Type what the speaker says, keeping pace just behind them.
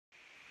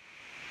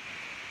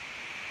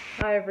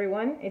Hi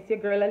everyone, it's your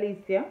girl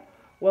Alicia.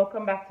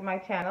 Welcome back to my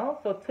channel.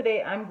 So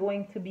today I'm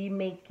going to be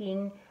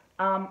making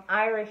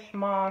Irish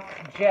moss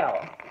gel.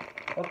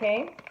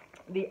 Okay,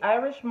 the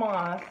Irish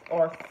moss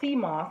or sea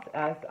moss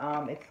as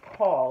it's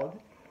called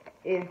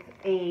is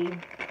a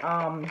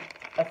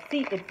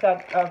sea. It's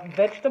a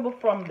vegetable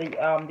from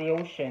the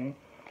ocean,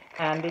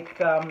 and it's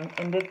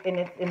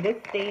in this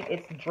state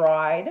it's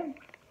dried,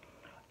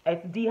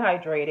 it's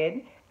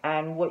dehydrated,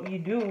 and what you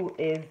do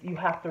is you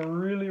have to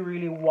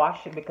really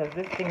wash it because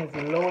this thing is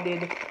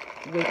loaded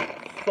with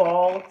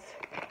salt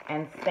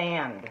and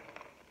sand.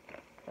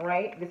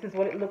 Right, this is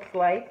what it looks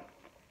like.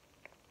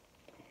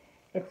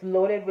 It's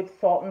loaded with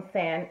salt and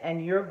sand,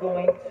 and you're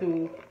going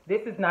to,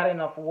 this is not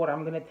enough water.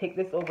 I'm going to take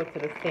this over to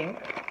the sink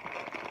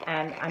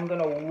and I'm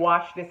going to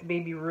wash this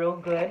baby real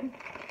good,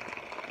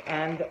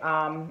 and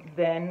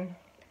then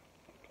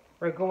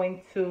we're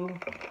going to,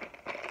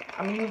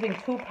 I'm using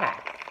 2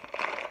 packs.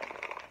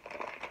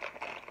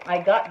 I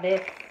got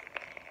this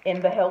in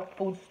the health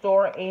food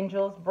store,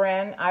 Angel's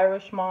brand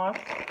Irish moss.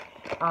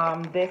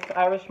 This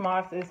Irish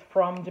moss is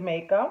from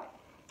Jamaica,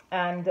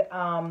 and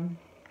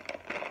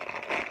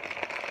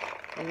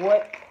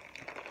what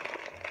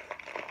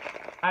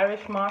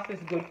Irish moss is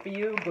good for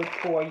you, good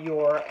for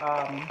your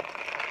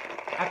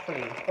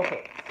actually,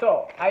 okay,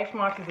 so Irish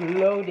moss is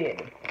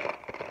loaded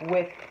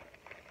with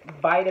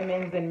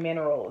vitamins and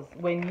minerals.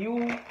 When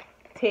you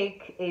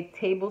take a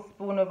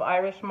tablespoon of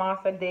Irish moss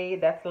a day,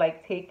 that's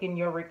like taking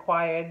your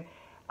required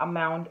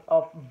amount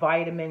of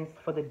vitamins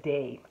for the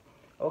day.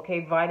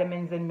 Okay,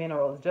 vitamins and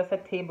minerals. Just a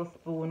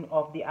tablespoon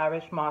of the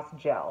Irish moss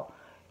gel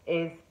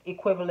is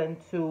equivalent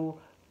to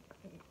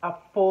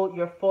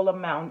your full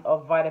amount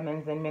of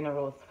vitamins and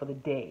minerals for the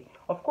day.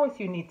 Of course,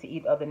 you need to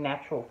eat other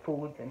natural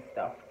foods and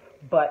stuff,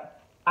 but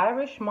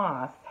Irish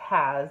moss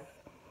has,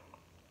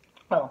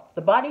 well,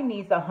 the body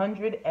needs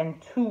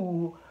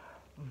 102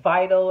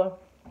 vital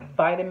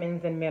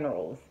vitamins and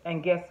minerals.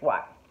 And guess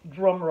what?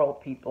 Drum roll,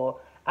 people.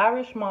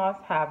 Irish moss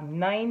have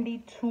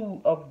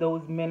 92 of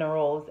those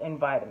minerals and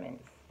vitamins.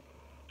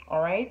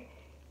 All right.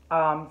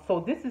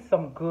 So this is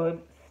some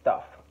good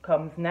stuff.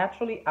 Comes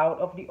naturally out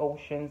of the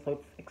ocean, so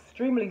it's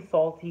extremely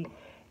salty.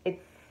 It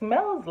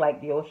smells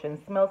like the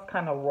ocean. Smells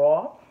kind of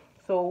raw.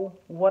 So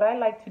what I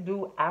like to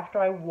do after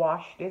I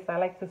wash this, I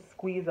like to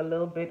squeeze a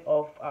little bit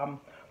of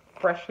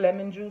fresh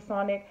lemon juice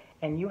on it,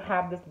 and you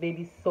have this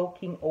baby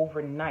soaking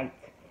overnight.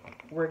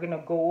 We're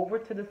gonna go over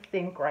to the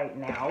sink right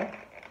now,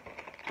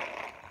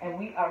 and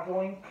we are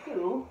going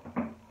to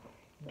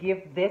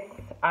give this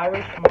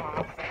Irish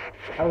moss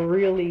a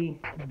really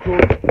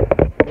good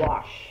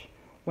wash.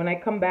 When I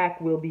come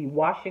back, we'll be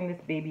washing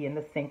this baby in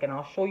the sink, and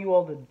I'll show you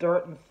all the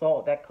dirt and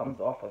salt that comes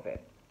off of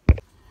it.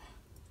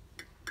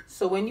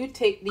 So when you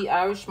take the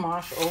Irish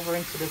moss over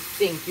into the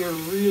sink, you're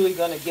really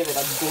gonna give it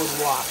a good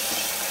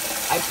wash.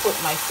 I put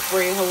my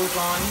spray hose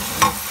on in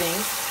the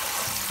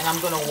sink, and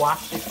I'm gonna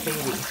wash this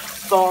baby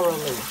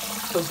thoroughly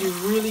because you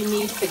really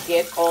need to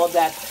get all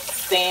that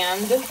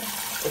sand.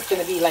 It's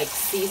gonna be like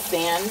sea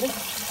sand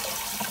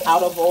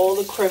out of all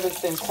the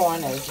crevices and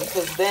corners,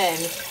 because then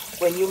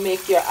when you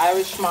make your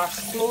Irish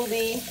moss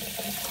smoothie,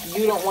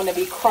 you don't want to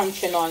be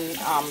crunching on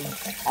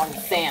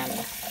sand.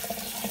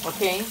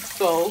 Okay,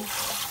 so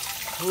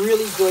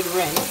really good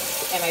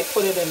rinse, and I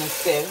put it in a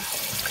sieve.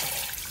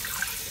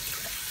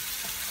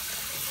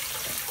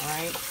 All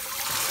right.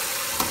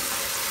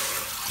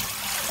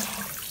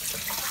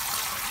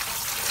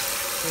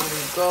 Here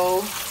we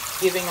go,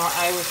 giving our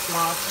Irish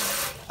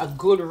moss a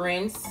good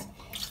rinse,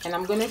 and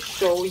I'm gonna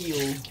show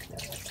you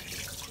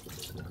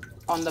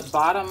on the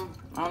bottom.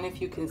 I don't know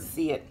if you can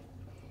see it,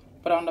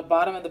 but on the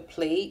bottom of the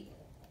plate,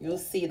 you'll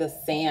see the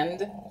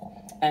sand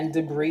and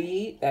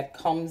debris that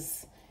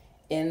comes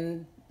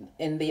in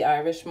the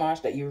Irish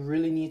moss that you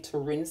really need to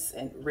rinse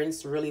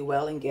really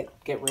well and get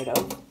rid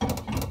of.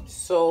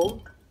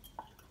 So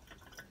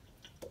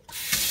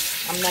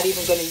I'm not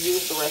even going to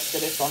use the rest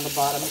of this on the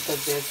bottom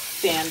because there's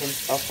sand and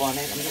stuff on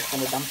it. I'm just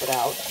going to dump it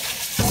out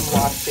and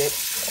wash it.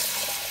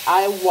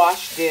 I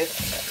wash this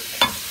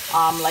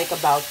like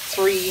about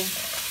three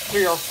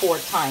or four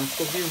times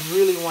because you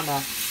really want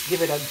to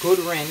give it a good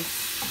rinse,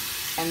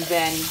 and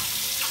then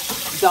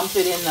dump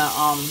it in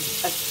a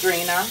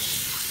strainer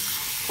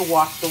to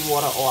wash the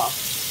water off.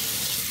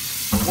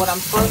 What I'm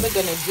further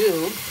going to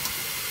do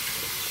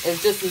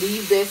is just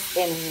leave this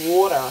in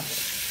water,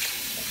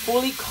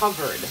 fully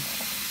covered.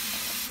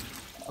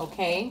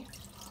 Okay,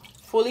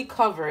 fully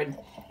covered,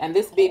 and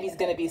this baby's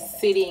going to be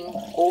sitting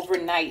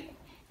overnight.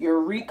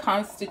 You're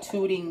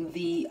reconstituting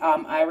the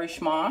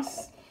Irish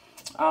moss,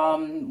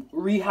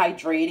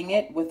 rehydrating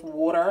it with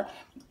water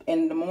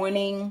in the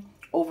morning,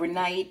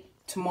 overnight.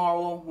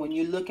 Tomorrow when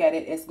you look at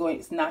it,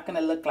 it's not going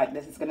to look like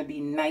this. It's going to be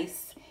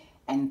nice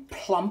and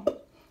plump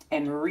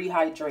and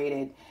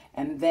rehydrated,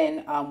 and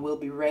then we'll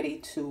be ready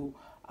to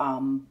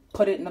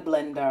put it in the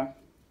blender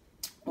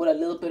with a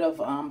little bit of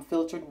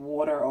filtered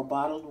water or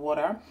bottled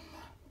water.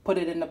 Put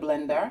it in the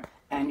blender,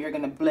 and you're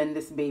going to blend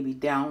this baby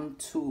down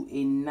to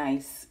a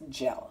nice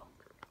gel.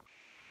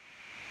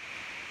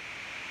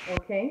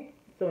 Okay,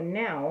 So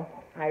now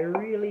I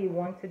really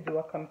want to do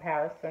a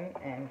comparison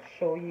and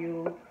show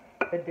you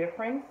the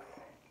difference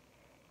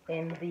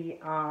in the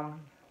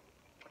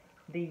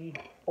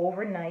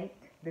overnight.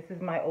 This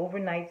is my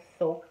overnight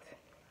soaked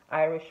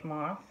Irish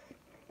moss.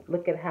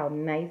 Look at how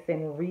nice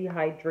and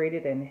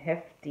rehydrated and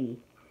hefty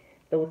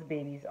those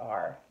babies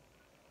are.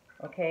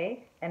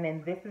 Okay, and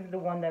then this is the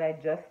one that I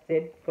just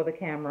did for the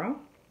camera,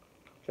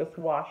 just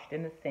washed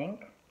in the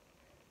sink.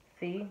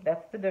 See,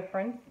 that's the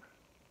difference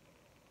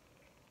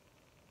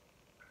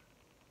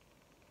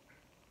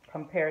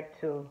compared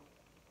to,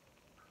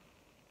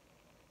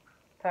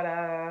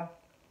 ta-da.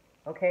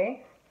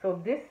 Okay,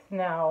 so this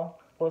now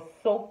was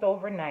soaked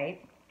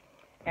overnight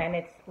and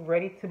it's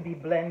ready to be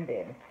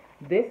blended.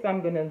 This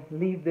I'm gonna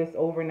leave this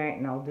overnight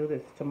and I'll do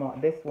this tomorrow.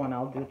 This one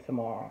I'll do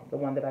tomorrow, the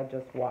one that I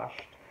just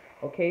washed.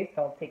 Okay,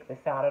 so I'll take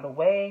this out of the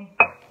way.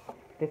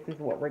 This is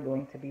what we're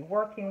going to be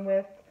working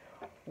with.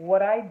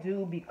 What I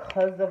do,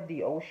 because of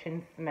the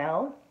ocean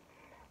smell,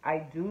 I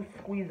do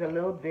squeeze a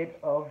little bit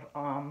of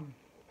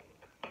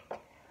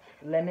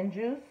lemon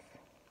juice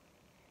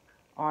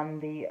on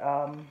the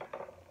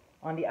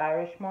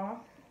Irish moss,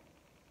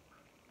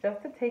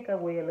 just to take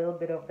away a little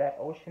bit of that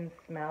ocean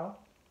smell.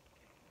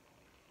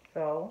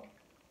 So,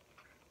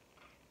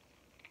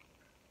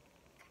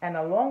 and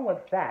along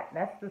with that,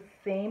 that's the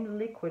same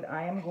liquid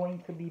I am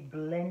going to be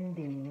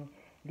blending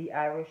the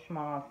Irish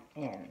moss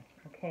in.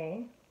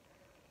 Okay,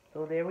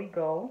 so there we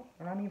go.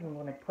 And I'm even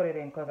going to put it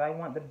in because I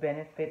want the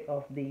benefit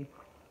of the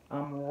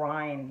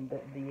rind,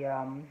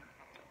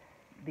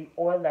 the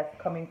oil that's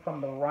coming from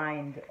the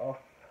rind of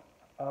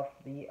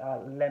the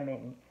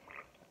lemon,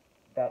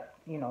 that,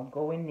 you know,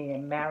 go in there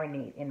and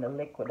marinate in the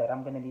liquid that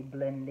I'm going to be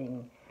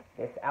blending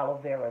this aloe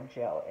vera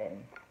gel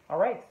in. All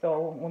right,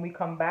 so when we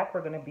come back,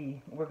 we're going to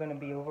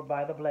be over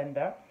by the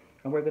blender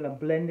and we're going to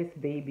blend this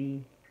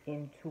baby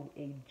into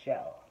a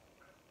gel.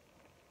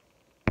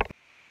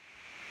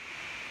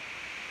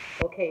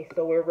 Okay,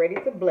 so we're ready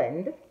to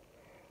blend.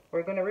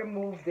 We're going to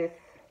remove this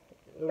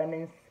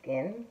lemon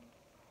skin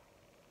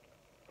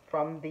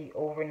from the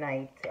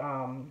overnight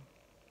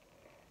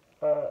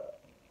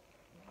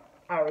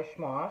Irish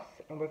moss,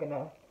 and we're going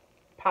to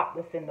pop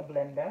this in the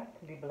blender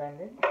to be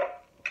blended.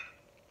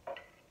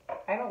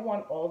 I don't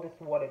want all this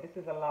water. This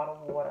is a lot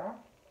of water.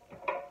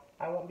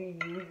 I won't be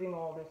using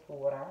all this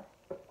water.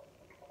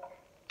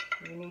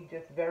 You need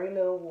just very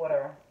little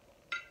water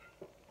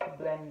to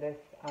blend this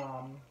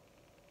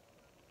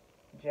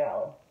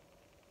gel.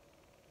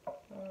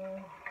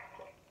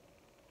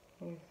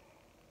 Use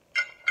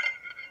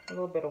a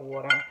little bit of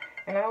water.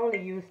 And I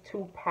only used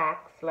 2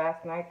 packs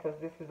last night because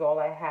this is all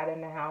I had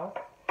in the house.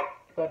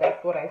 So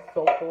that's what I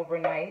soaked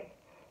overnight.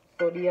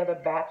 So the other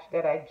batch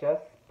that I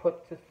just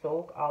put to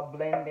soak, I'll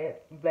blend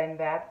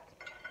that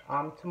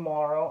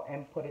tomorrow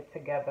and put it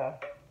together.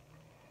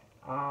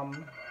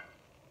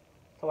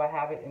 So I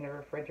have it in the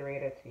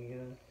refrigerator to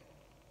use.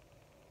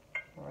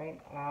 All right.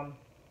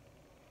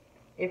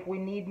 If we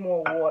need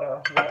more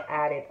water, we'll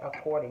add it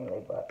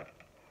accordingly. But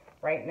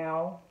right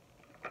now,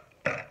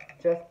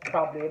 just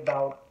probably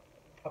about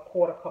a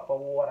 1/4 cup of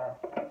water.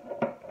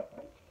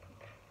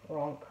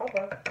 Wrong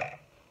cover.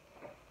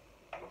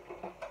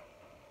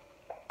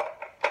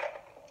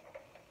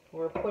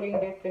 We're putting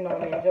this in our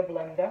Ninja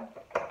blender.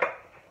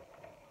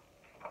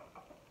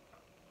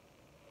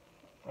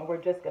 And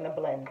we're just going to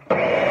blend.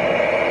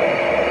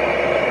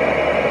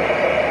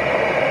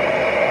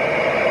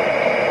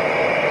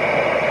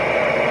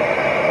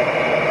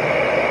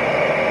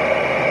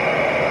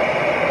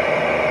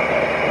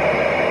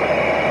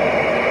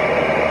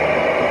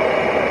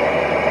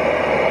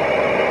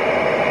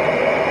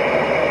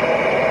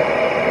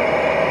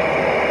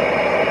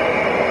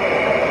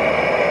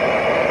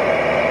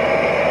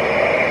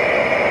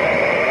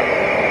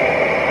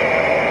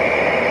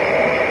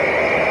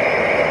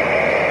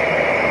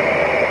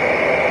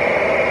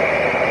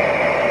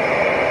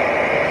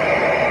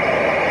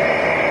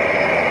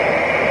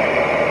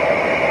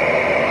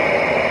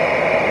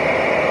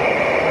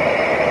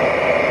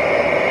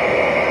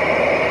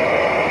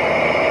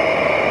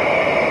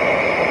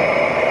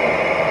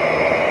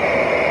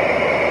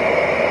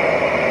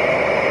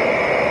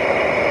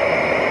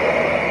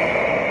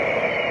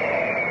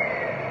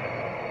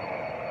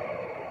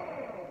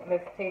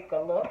 Let's take a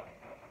look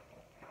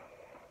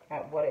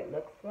at what it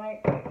looks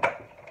like.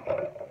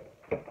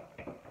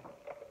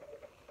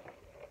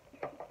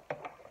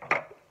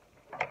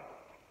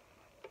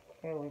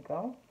 Here we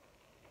go.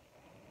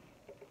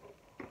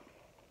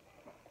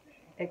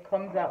 It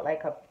comes out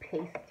like a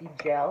pasty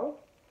gel.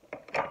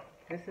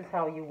 This is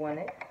how you want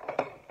it.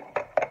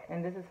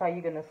 And this is how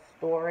you're going to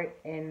store it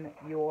in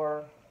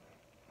your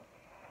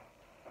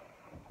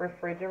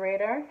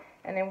refrigerator.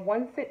 And then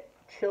once it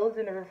chills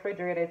in the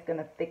refrigerator, it's going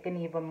to thicken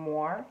even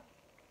more.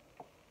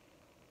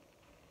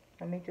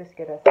 Let me just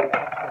get a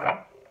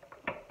spatula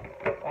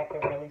so I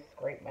can really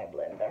scrape my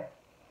blender.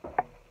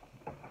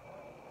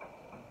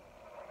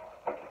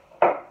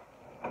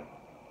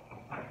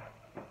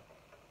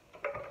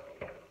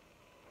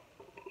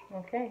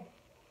 Okay,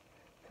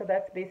 so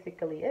that's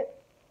basically it.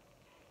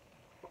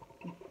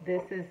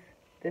 This is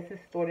This is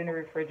stored in the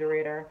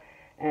refrigerator,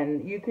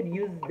 and you could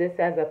use this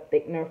as a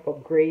thickener for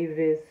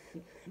gravies,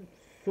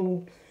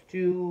 soup,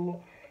 stew,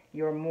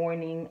 your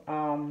morning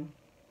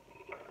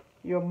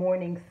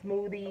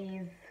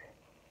smoothies.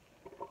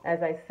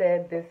 As I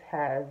said, this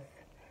has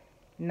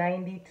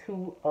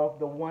 92 of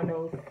the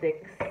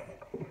 106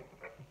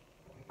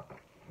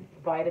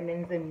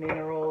 vitamins and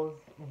minerals,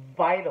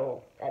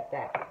 vital at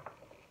that.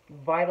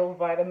 Vital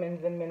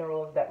vitamins and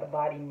minerals that the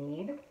body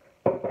need.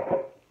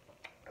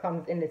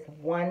 Comes in this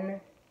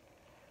 1C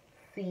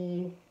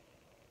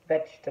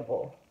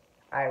vegetable,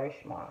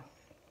 Irish moss.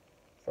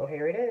 So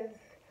here it is.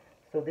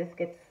 So this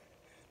gets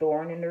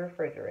stored in the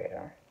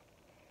refrigerator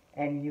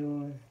and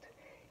used.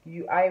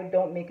 I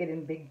don't make it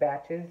in big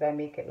batches. I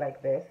make it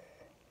like this,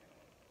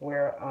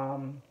 where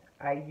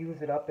I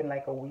use it up in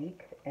like a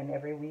week, and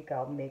every week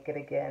I'll make it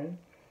again.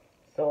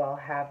 So I'll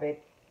have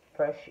it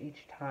fresh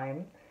each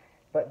time.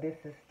 But this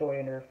is stored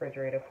in the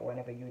refrigerator for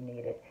whenever you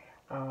need it.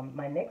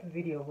 My next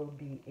video will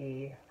be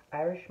a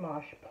Irish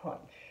moss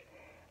punch.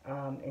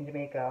 In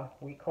Jamaica,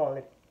 we call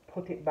it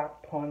put it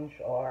back punch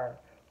or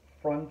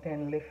front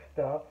end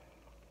lifter.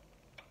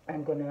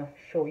 I'm gonna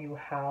show you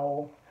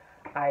how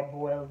I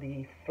boil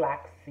the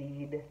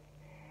flaxseed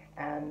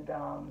and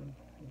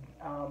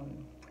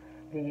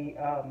the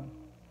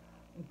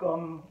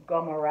gum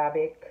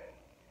arabic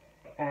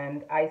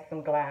and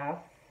isinglass,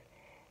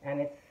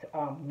 and it's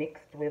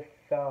mixed with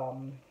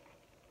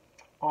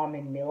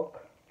almond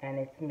milk, and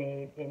it's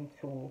made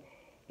into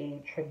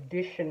a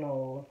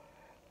traditional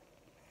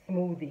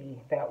smoothie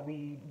that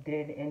we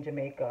did in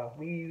Jamaica.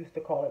 We used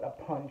to call it a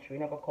punch. We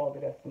never called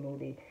it a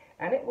smoothie.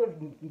 And it was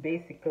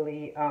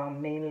basically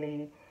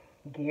mainly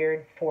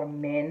geared for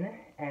men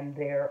and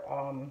their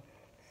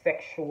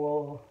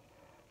sexual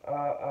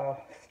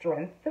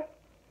strength.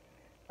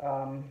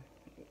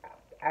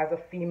 As a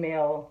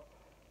female,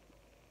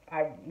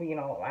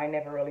 I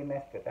never really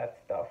messed with that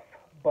stuff.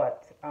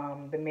 But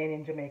the men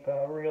in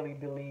Jamaica really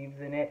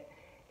believes in it.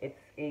 It's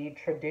a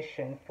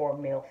tradition for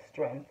male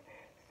strength.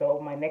 So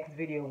my next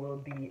video will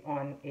be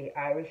on a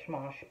Irish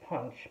moss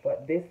punch.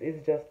 But this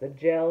is just a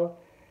gel,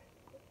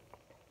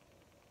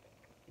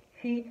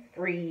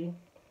 heat-free.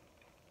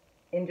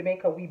 In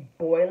Jamaica, we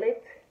boil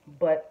it.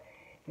 But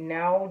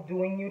now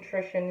doing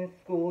nutrition in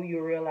school,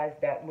 you realize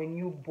that when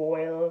you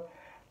boil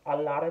a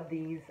lot of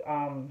these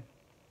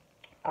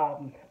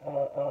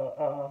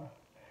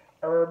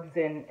herbs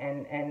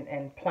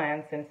and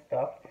plants and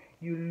stuff,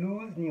 you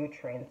lose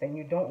nutrients, and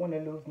you don't want to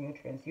lose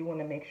nutrients. You want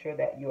to make sure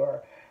that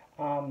you're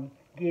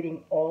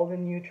getting all the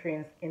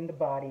nutrients in the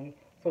body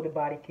so the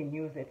body can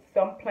use it.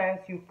 Some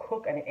plants you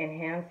cook and it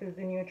enhances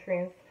the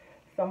nutrients.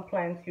 Some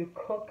plants you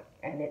cook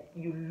and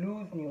you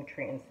lose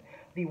nutrients.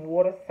 The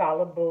water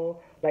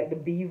soluble, like the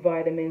B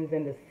vitamins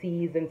and the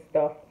C's and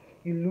stuff,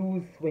 you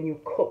lose when you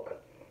cook.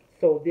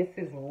 So this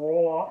is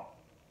raw,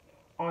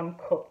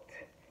 uncooked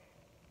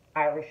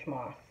Irish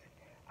moss.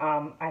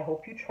 I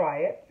hope you try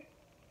it,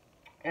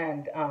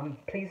 and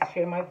please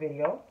share my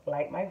video,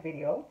 like my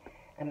video,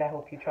 and I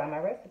hope you try my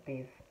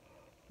recipes.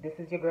 This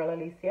is your girl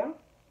Alicia,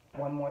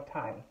 one more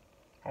time.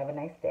 Have a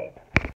nice day.